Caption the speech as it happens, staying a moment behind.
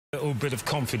A little bit of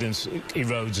confidence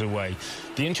erodes away.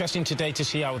 Be interesting today to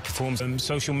see how it performs.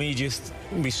 Social media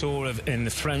we saw in the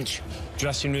French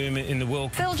dressing room in the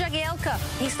World Phil Jagielka.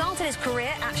 He started his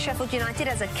career at Sheffield United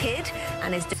as a kid,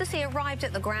 and as he arrived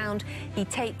at the ground, he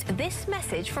taped this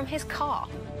message from his car.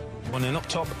 And then up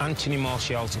top, Anthony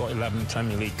Martial's got 11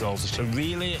 Premier League goals. It's a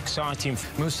really exciting.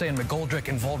 Moussa and McGoldrick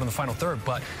involved in the final third,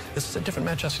 but this is a different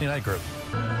Manchester United group.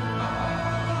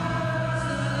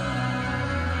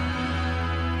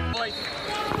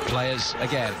 Players,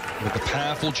 again, with the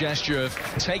powerful gesture of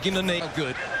taking the knee. How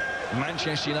good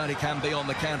Manchester United can be on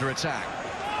the counter-attack.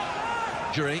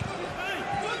 Jury.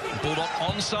 Bulldog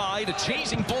onside, a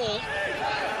teasing ball.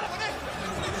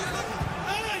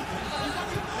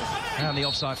 And the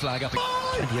offside flag up.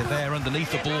 You're there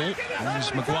underneath the ball. It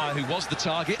was Maguire who was the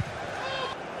target.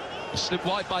 Slipped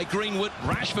wide by Greenwood.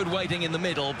 Rashford waiting in the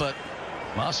middle, but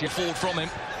Martial forward from him.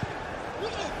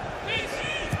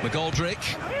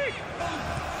 McGoldrick.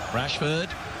 Rashford.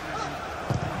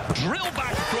 Drill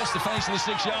back across the face of the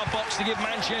 6-yard box to give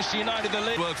Manchester United the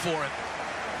lead. Work for him.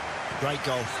 Great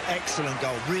goal. Excellent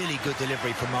goal. Really good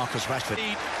delivery from Marcus Rashford.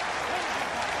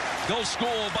 Goal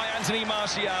scored by Anthony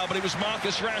Martial, but it was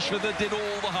Marcus Rashford that did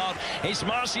all the hard. It's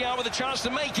Martial with a chance to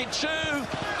make it too,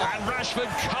 and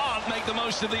Rashford can't make the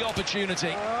most of the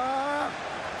opportunity.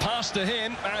 Pass to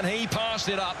him, and he passed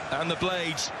it up, and the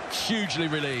Blades hugely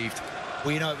relieved.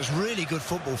 Well, you know, it was really good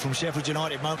football from Sheffield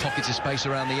United. Pockets of space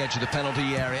around the edge of the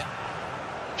penalty area.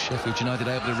 Sheffield United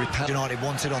able to repel. United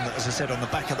wanted, as I said, on the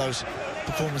back of those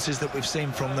performances that we've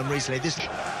seen from them recently. This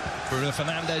Bruno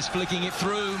Fernandes flicking it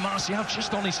through. Martial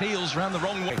just on his heels, round the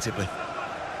wrong way.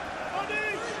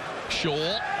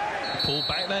 Shaw pulled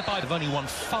back there by. They've only won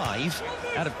 5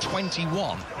 out of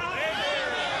 21.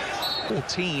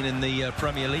 14 in the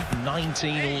Premier League,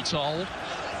 19 all told.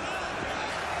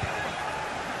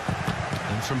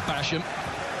 And from Basham.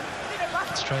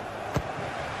 Straight.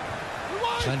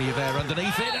 Plenty of air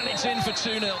underneath it, and it's in for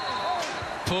 2-0.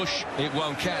 Push, it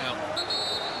won't count.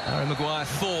 Harry Maguire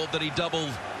thought that he doubled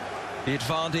the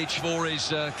advantage for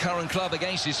his current club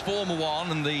against his former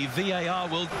one, and the VAR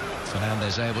will.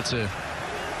 Fernandes able to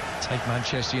take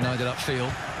Manchester United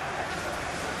upfield.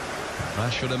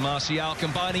 Rashford and Martial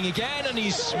combining again, and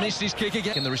he's missed his kick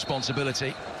again. In the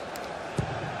responsibility.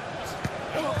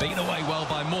 Beaten away well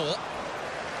by Moore,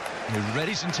 who read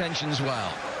his intentions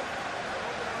well.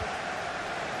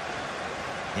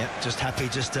 Yep, just happy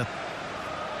just to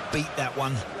beat that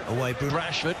one away.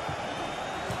 Rashford.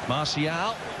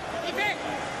 Martial.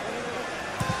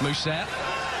 Moussa.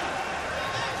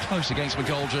 Close against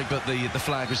McGoldrick, but the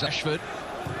flag was Rashford.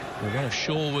 Well,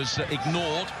 Shaw was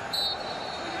ignored.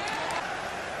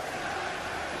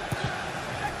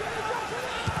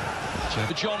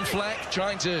 John Fleck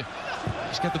trying to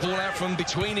just get the ball out from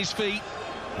between his feet.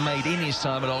 Made in his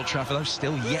time at Old Trafford, though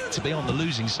still yet to be on the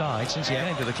losing side since he came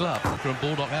into the club. From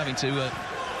Bulldog having to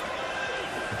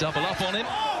double up on him.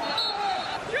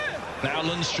 Now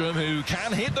Lundstrom, who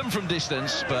can hit them from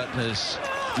distance, but has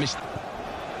missed.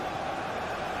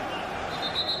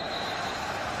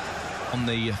 On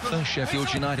the first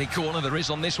Sheffield United corner, there is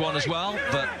on this one as well,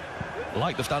 but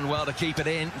like they've done well to keep it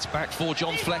in. It's back for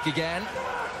John Fleck again.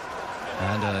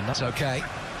 And that's okay.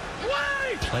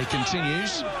 Play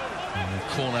continues. In the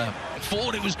corner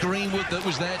forward, it was Greenwood that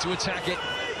was there to attack it.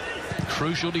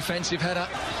 Crucial defensive header.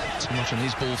 Too much on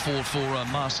his ball forward for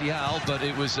Martial, but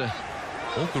it was a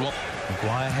awkward one.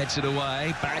 Maguire heads it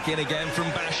away. Back in again from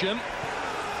Basham.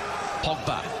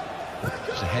 Pogba.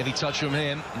 It's a heavy touch from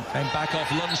him. And came back off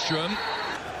Lundstrom.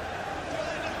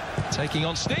 Taking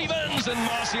on Stevens, and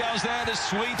Martial's there to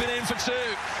sweep it in for 2.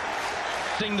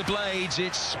 The Blades,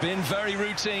 it's been very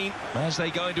routine as they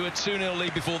go into a 2-0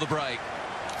 lead before the break.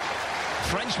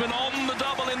 Frenchman on the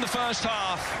double in the first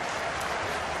half.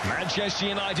 Manchester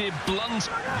United blunt,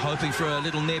 hoping for a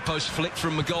little near-post flick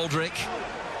from McGoldrick.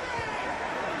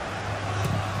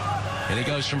 Here he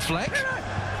goes from Fleck.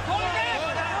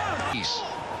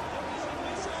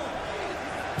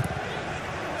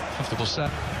 Comfortable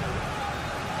set.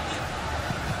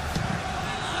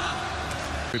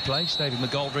 Replaced David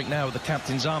McGoldrick now with the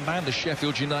captain's armband as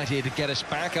Sheffield United to get us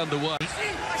back underway.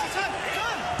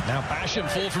 Now Basham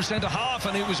forward from centre-half,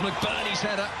 and it was McBurney's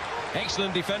header.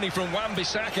 Excellent defending from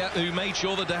Wan-Bissaka, who made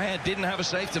sure that De Gea didn't have a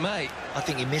save to make. I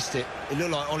think he missed it. It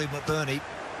looked like Ollie McBurney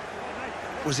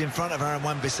was in front of Aaron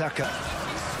Wan-Bissaka.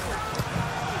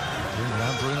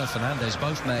 And Bruno Fernandes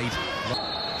both made.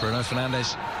 Bruno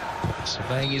Fernandes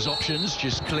surveying his options,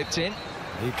 just clipped in.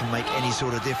 He can make any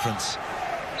sort of difference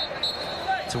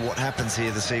to what happens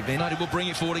here this evening. United will bring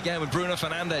it forward again with Bruno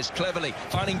Fernandes cleverly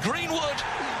finding Greenwood.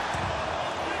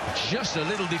 Just a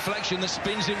little deflection that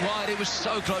spins it wide. It was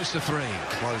so close to 3.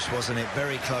 Close, wasn't it?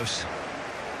 Very close.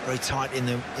 Very tight in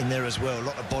there as well. A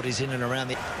lot of bodies in and around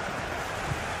the...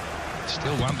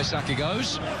 Still Wan-Bissaka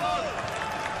goes.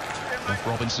 Left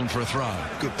Robinson for a throw.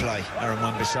 Good play, Aaron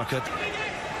Wan-Bissaka.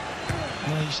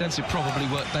 Well, you sense it probably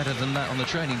worked better than that on the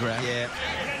training ground. Yeah.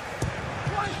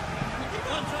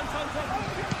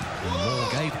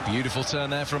 Beautiful turn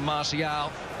there from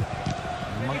Martial.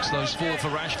 Amongst those 4 for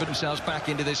Rashford, themselves back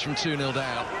into this from 2-0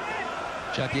 down.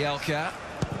 Hіghlіghts.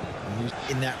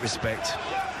 In that respect.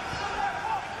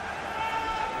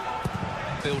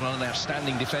 Build on an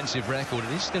outstanding defensive record.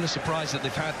 It is still a surprise that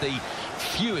they've had the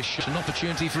fewest shots. An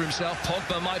opportunity for himself.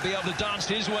 Pogba might be able to dance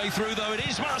his way through, though. It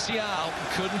is Martial.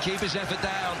 Couldn't keep his effort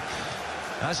down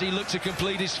as he looked to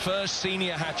complete his first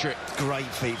senior hat-trick. Great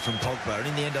feat from Pogba, and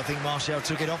in the end I think Martial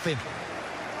took it off him.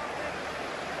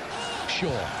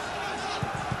 Sure.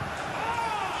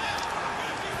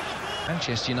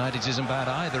 Manchester United isn't bad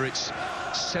either. It's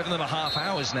 7.5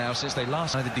 hours now since they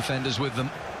last had the defenders with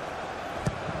them.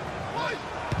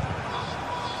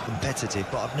 Competitive,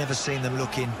 but I've never seen them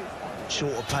looking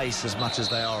shorter pace as much as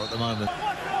they are at the moment.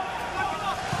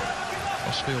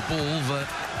 Crossfield ball that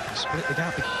split the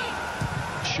gap.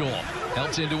 Shaw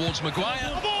helped in towards Maguire.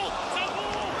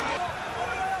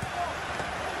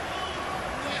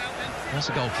 That's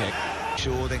a goal kick.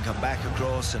 Shaw then come back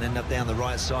across and end up down the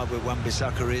right side where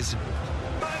Wan-Bissaka is.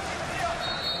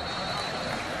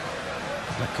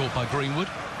 That caught by Greenwood.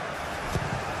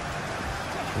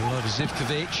 All over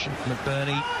Zivkovic.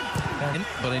 McBurney.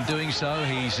 But in doing so,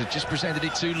 he's just presented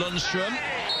it to Lundstrom.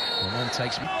 And then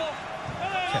takes...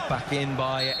 kept back in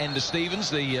by Ender Stevens,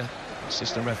 the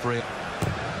assistant referee.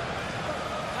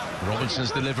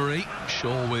 Robinson's delivery.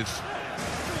 Shaw with...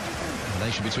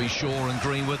 relation between Shaw and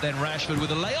Greenwood, then Rashford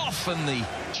with a layoff, and the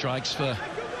strikes for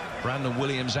Brandon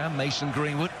Williams and Mason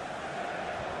Greenwood.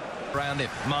 Around it,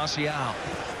 Martial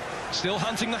still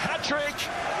hunting the hat-trick.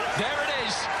 There it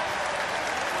is,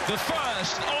 the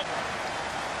first of...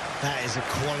 That is a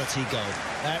quality goal.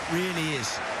 That really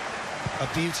is a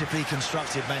beautifully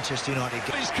constructed Manchester United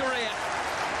goal. His career.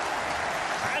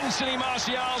 Anthony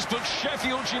Martial's put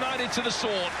Sheffield United to the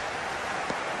sword.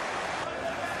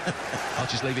 I'll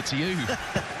just leave it to you.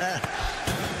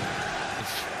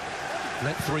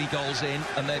 Let 3 goals in,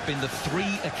 and there have been the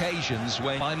 3 occasions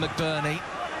when by McBurney.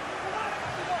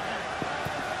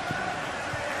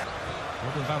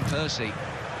 Robin van Persie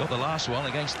got the last one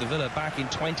against the Villa back in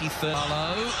 2013.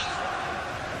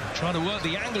 Trying to work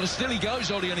the angle, and still he goes,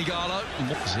 Odion Ighalo.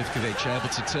 Zivkovic able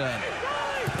to turn.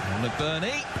 And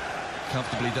McBurney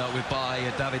comfortably dealt with by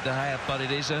David De Gea, but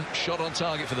it is a shot on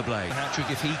target for the Blade. Hat-trick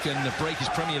if he can break his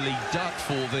Premier League duck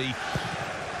for the...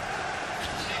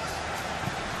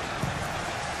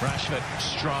 Rashford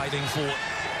striding forward.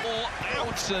 Or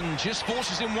out and just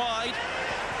forces him wide.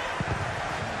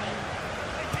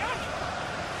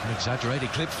 An exaggerated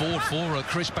clip forward for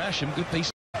Chris Basham. Good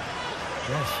piece.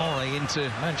 Yeah, foray into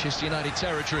Manchester United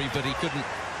territory, but he couldn't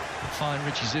find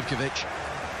Richie Zivkovic.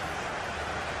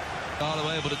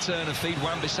 Ighalo able to turn and feed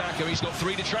Wan-Bissaka. He's got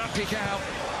 3 to try and pick out.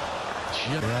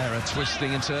 Herrera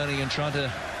twisting and turning and trying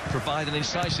to provide an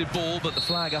incisive ball, but the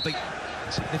flag up.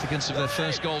 Significance of their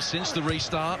first goal since the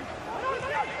restart.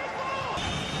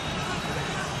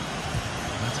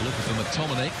 That's looking for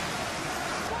McTominay.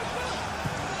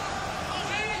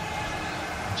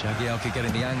 Hіghlіghts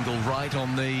getting the angle right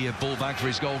on the ball back for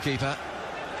his goalkeeper.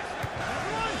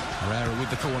 Herrera with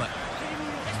the corner.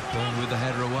 Ball with the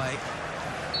header away.